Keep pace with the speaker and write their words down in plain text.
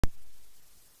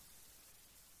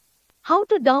How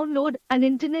to download an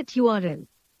internet URL.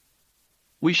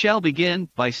 We shall begin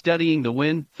by studying the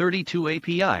Win32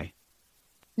 API.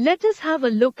 Let us have a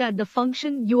look at the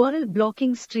function URL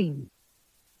blocking stream.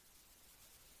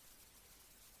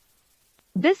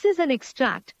 This is an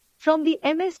extract from the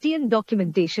MSDN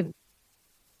documentation.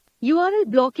 URL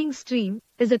blocking stream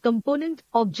is a component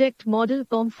object model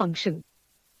COM function.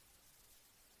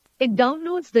 It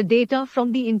downloads the data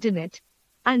from the internet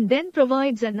and then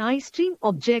provides an iStream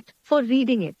object for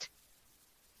reading it.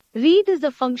 Read is a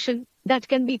function that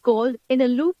can be called in a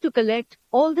loop to collect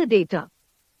all the data.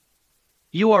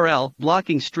 URL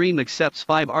blocking stream accepts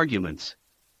 5 arguments.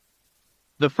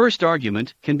 The first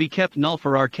argument can be kept null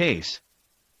for our case.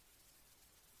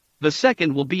 The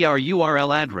second will be our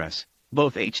URL address.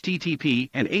 Both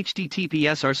HTTP and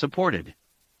HTTPS are supported.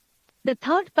 The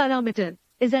third parameter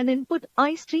is an input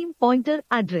iStream pointer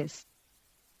address.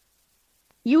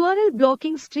 URL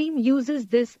blocking stream uses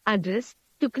this address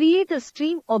to create a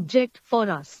stream object for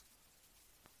us.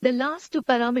 The last 2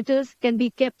 parameters can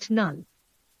be kept null.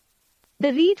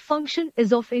 The read function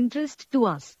is of interest to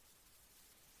us.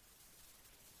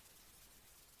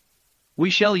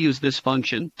 We shall use this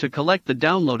function to collect the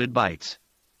downloaded bytes.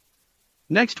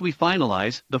 Next we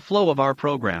finalize the flow of our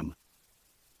program.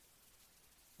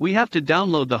 We have to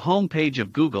download the home page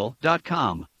of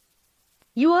google.com.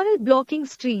 URL blocking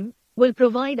stream will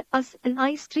provide us an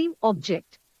iStream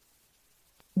object.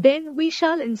 Then we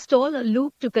shall install a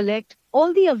loop to collect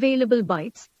all the available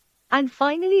bytes and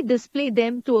finally display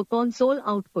them to a console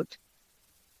output.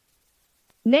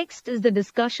 Next is the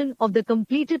discussion of the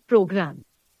completed program.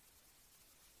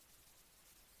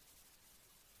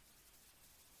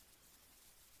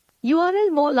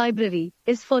 URL-more library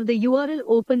is for the URL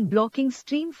open blocking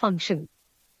stream function.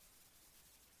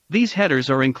 These headers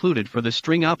are included for the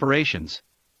string operations.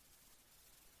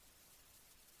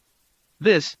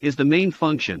 This is the main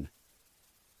function.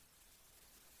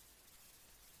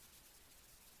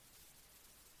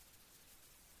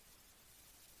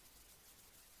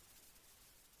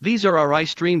 These are our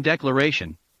iStream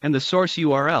declaration and the source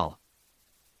URL.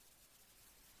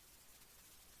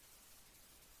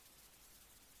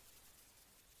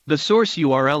 The source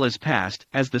URL is passed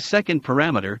as the second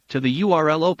parameter to the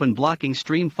URL open blocking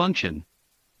stream function.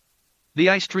 The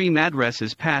iStream address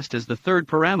is passed as the third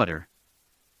parameter.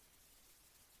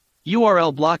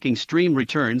 URL blocking stream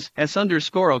returns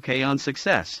s_ok on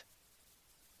success.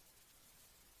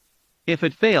 If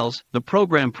it fails, the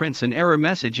program prints an error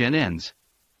message and ends.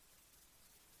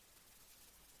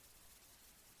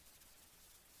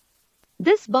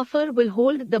 This buffer will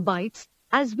hold the bytes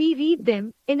as we read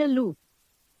them in a loop.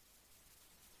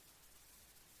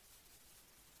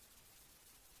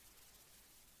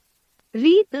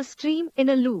 Read the stream in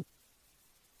a loop.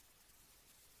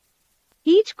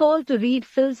 Each call to read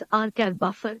fills our char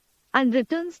buffer and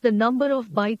returns the number of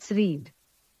bytes read.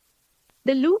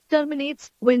 The loop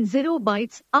terminates when 0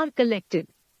 bytes are collected.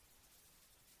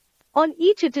 On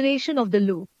each iteration of the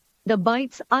loop, the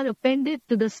bytes are appended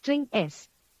to the string S.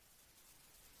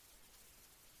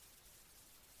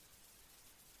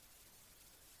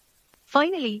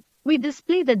 Finally, we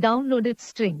display the downloaded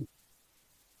string.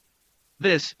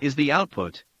 This is the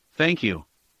output. Thank you.